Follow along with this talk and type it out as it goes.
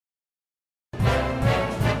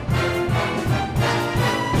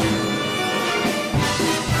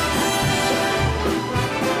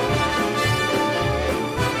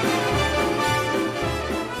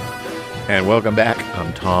And welcome back.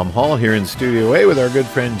 I'm Tom Hall here in Studio A with our good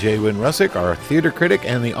friend Jaywin Rousuck, our theater critic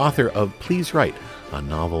and the author of Please Write, a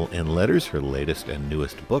novel and letters, her latest and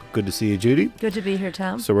newest book. Good to see you, Judy. Good to be here,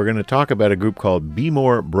 Tom. So we're going to talk about a group called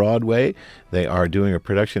Bmore Broadway. They are doing a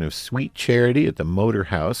production of Sweet Charity at the Motor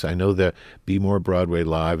House. I know that Bmore Broadway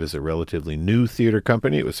Live is a relatively new theater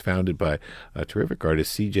company. It was founded by a terrific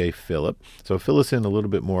artist, C.J. Phillip. So fill us in a little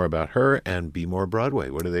bit more about her and Bmore Broadway.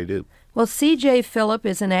 What do they do? Well, C.J. Phillip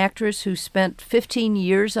is an actress who spent 15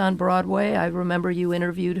 years on Broadway. I remember you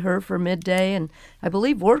interviewed her for Midday, and I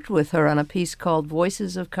believe worked with her on a piece called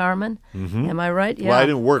Voices of Carmen. Mm-hmm. Am I right? Yeah. Well, I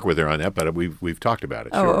didn't work with her on that, but we've talked about it.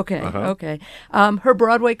 Oh, sure. Okay, okay. Her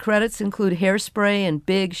Broadway credits include Hairspray and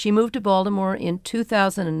Big. She moved to Baltimore in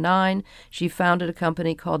 2009. She founded a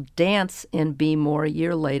company called Dance in Bmore a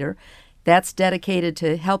year later. That's dedicated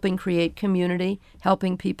to helping create community,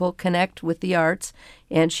 helping people connect with the arts,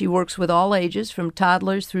 and she works with all ages, from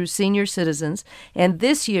toddlers through senior citizens. And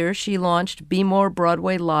this year, she launched Bmore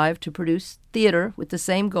Broadway Live to produce theater with the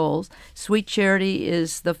same goals. Sweet Charity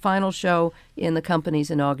is the final show in the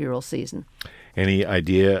company's inaugural season. Any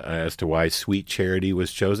idea as to why Sweet Charity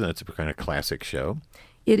was chosen? That's a kind of classic show.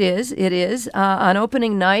 It is. On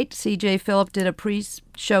opening night, C.J. Phillip did a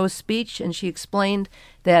pre-show speech, and she explained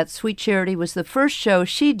that Sweet Charity was the first show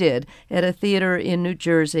she did at a theater in New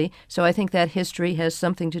Jersey, so I think that history has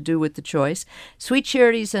something to do with the choice. Sweet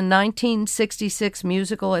Charity is a 1966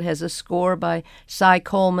 musical. It has a score by Cy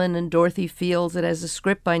Coleman and Dorothy Fields. It has a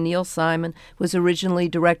script by Neil Simon, was originally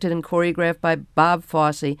directed and choreographed by Bob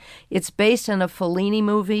Fosse. It's based on a Fellini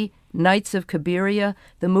movie, Knights of Cabiria.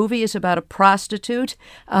 The movie is about a prostitute.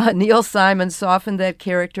 Neil Simon softened that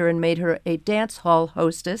character and made her a dance hall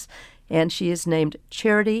hostess, and she is named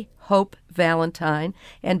Charity Hope Valentine.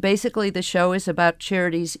 And basically the show is about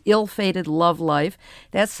Charity's ill-fated love life.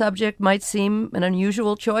 That subject might seem an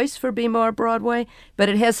unusual choice for Bmore Broadway, but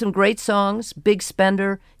it has some great songs. Big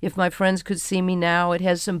Spender, If My Friends Could See Me Now. It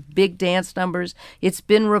has some big dance numbers. It's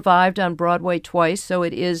been revived on Broadway twice, so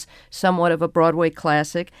it is somewhat of a Broadway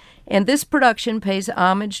classic. And this production pays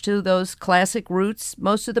homage to those classic roots.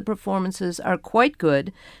 Most of the performances are quite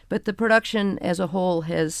good, but the production as a whole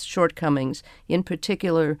has shortcomings. In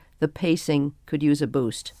particular, the pacing could use a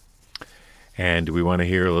boost. And we want to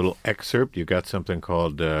hear a little excerpt. You got something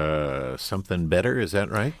called Something Better, is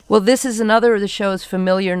that right? Well, this is another of the show's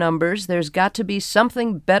familiar numbers. There's got to be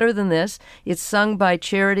something better than this. It's sung by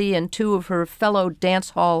Charity and two of her fellow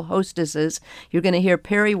dance hall hostesses. You're going to hear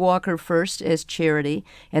Perry Walker first as Charity,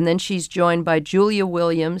 and then she's joined by Julia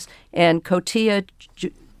Williams and Kotia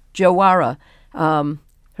Jawara,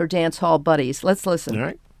 her dance hall buddies. Let's listen. All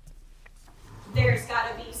right. There's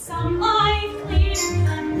gotta be some life cleaner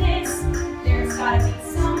than this. There's gotta be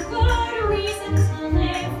some good reason to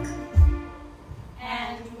live.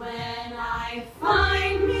 And when I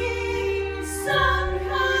find me some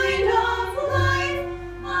kind of life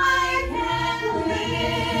I can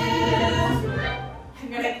live, I'm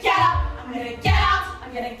gonna get up, I'm gonna get out,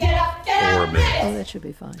 I'm gonna get up, get out. 4 minutes. Oh, that should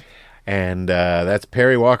be fine. And that's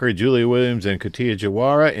Perry Walker, Julia Williams, and Kotia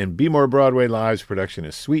Jawara in Bmore Broadway Live's production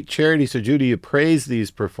of Sweet Charity. So, Judy, you praise these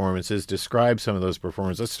performances. Describe some of those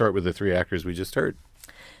performances. Let's start with the three actors we just heard.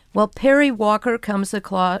 Well, Perry Walker comes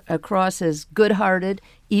across as good-hearted,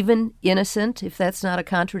 even innocent, if that's not a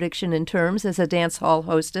contradiction in terms, as a dance hall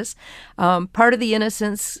hostess. Part of the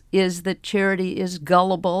innocence is that Charity is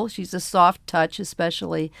gullible. She's a soft touch,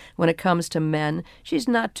 especially when it comes to men. She's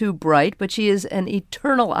not too bright, but she is an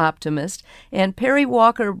eternal optimist. And Perry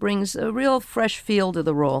Walker brings a real fresh feel to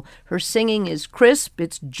the role. Her singing is crisp.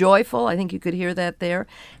 It's joyful. I think you could hear that there.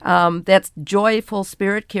 That joyful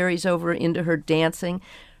spirit carries over into her dancing.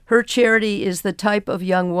 Her Charity is the type of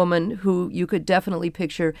young woman who you could definitely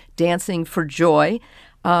picture dancing for joy.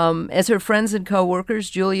 As her friends and co-workers,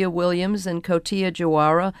 Julia Williams and Kotia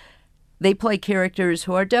Jawara, they play characters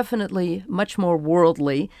who are definitely much more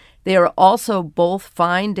worldly. They are also both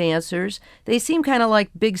fine dancers. They seem kind of like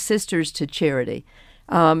big sisters to Charity.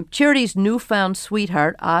 Charity's newfound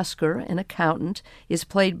sweetheart, Oscar, an accountant, is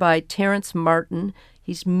played by Terrence Martin.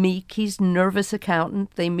 He's meek, he's nervous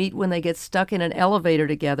accountant. They meet when they get stuck in an elevator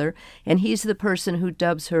together, and he's the person who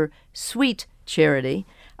dubs her Sweet Charity.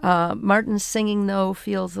 Martin's singing, though,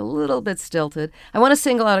 feels a little bit stilted. I want to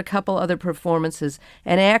single out a couple other performances.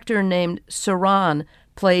 An actor named Saran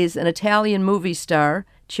plays an Italian movie star,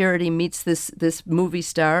 Charity meets this movie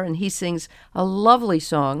star, and he sings a lovely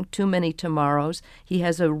song, Too Many Tomorrows. He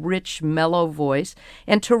has a rich, mellow voice.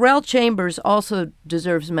 And Terrell Chambers also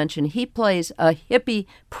deserves mention. He plays a hippie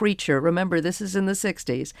preacher. Remember, this is in the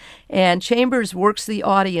 60s. And Chambers works the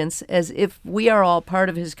audience as if we are all part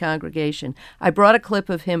of his congregation. I brought a clip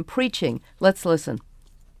of him preaching. Let's listen.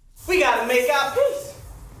 We gotta make our peace.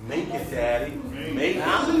 Make it, Daddy. Make it.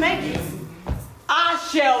 I'm making it. I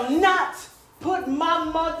shall not put my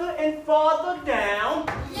mother and father down.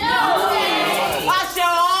 No, Daddy. I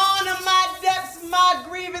shall honor my debts, my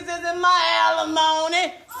grievances, and my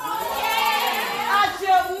alimony. I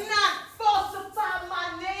shall not falsify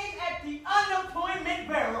my name at the unemployment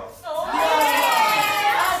bureau.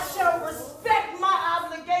 I shall respect my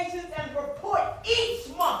obligations and report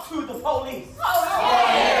each month to the police.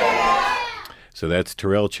 So that's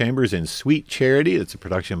Terrell Chambers in Sweet Charity. It's a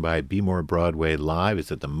production by Bmore Broadway Live.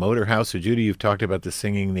 It's at the Motor House. So, Judy, you've talked about the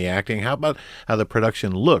singing, the acting. How about how the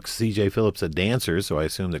production looks? C.J. Phillips, a dancer, so I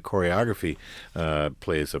assume that choreography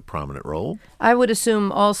plays a prominent role. I would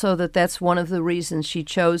assume also that that's one of the reasons she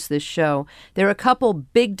chose this show. There are a couple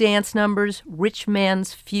big dance numbers. Rich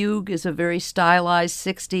Man's Fugue is a very stylized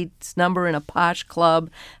 60s number in a posh club.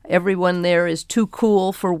 Everyone there is too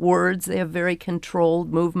cool for words. They have very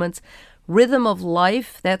controlled movements. Rhythm of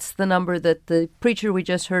Life, that's the number that the preacher we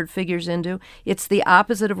just heard figures into. It's the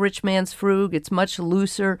opposite of Rich Man's Fugue. It's much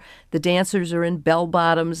looser. The dancers are in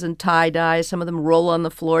bell-bottoms and tie-dyes. Some of them roll on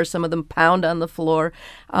the floor. Some of them pound on the floor.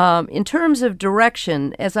 In terms of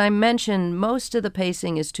direction, as I mentioned, most of the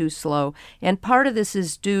pacing is too slow, and part of this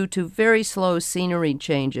is due to very slow scenery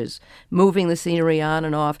changes, moving the scenery on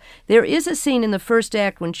and off. There is a scene in the first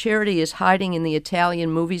act when Charity is hiding in the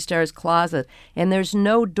Italian movie star's closet, and there's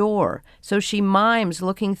no door. So she mimes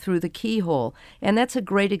looking through the keyhole. And that's a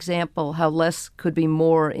great example how less could be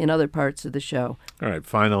more in other parts of the show. All right,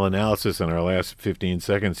 final analysis in our last 15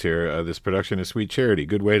 seconds here. This production is Sweet Charity.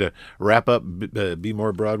 Good way to wrap up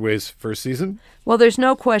Bmore Broadway's first season? Well, there's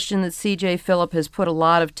no question that C.J. Phillip has put a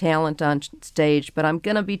lot of talent on stage, but I'm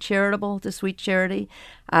going to be charitable to Sweet Charity.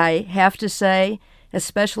 I have to say,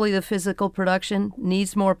 especially the physical production,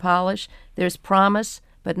 needs more polish. There's promise,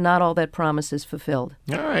 but not all that promise is fulfilled.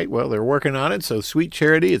 All right, well, they're working on it. So Sweet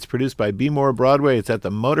Charity, it's produced by Bmore Broadway. It's at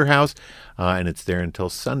the Motor House, and it's there until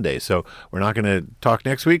Sunday. So we're not going to talk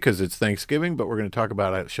next week because it's Thanksgiving, but we're going to talk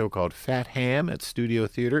about a show called Fat Ham at Studio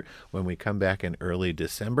Theater when we come back in early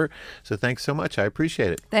December. So thanks so much. I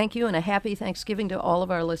appreciate it. Thank you, and a happy Thanksgiving to all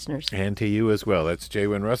of our listeners. And to you as well. That's Jay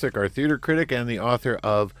Wynn Rousuck, our theater critic and the author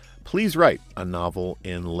of Please Write a Novel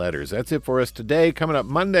in Letters. That's it for us today. Coming up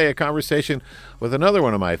Monday, a conversation with another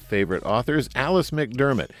one of my favorite authors, Alice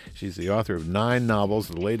McDermott. She's the author of 9 novels,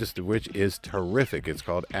 the latest of which is terrific. It's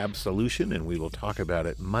called Absolution, and we will talk about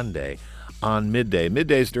it Monday on Midday.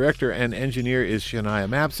 Midday's director and engineer is Shania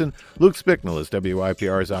Mapson. Luke Spicknell is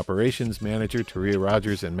WIPR's operations manager. Taria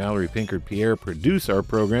Rogers and Mallory Pinkard-Pierre produce our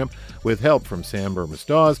program with help from Sam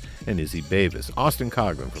Burmess-Dawes and Izzy Bavis. Austin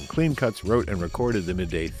Cogman from Clean Cuts wrote and recorded the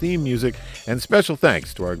Midday theme music. And special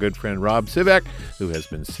thanks to our good friend Rob Sivak, who has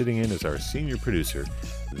been sitting in as our senior producer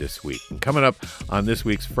this week. And coming up on this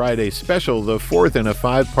week's Friday special, the 4th in a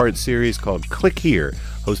 5-part series called Click Here,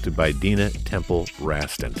 hosted by Dina Temple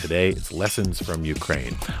Raston. Today, it's Lessons from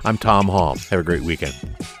Ukraine. I'm Tom Hall. Have a great weekend.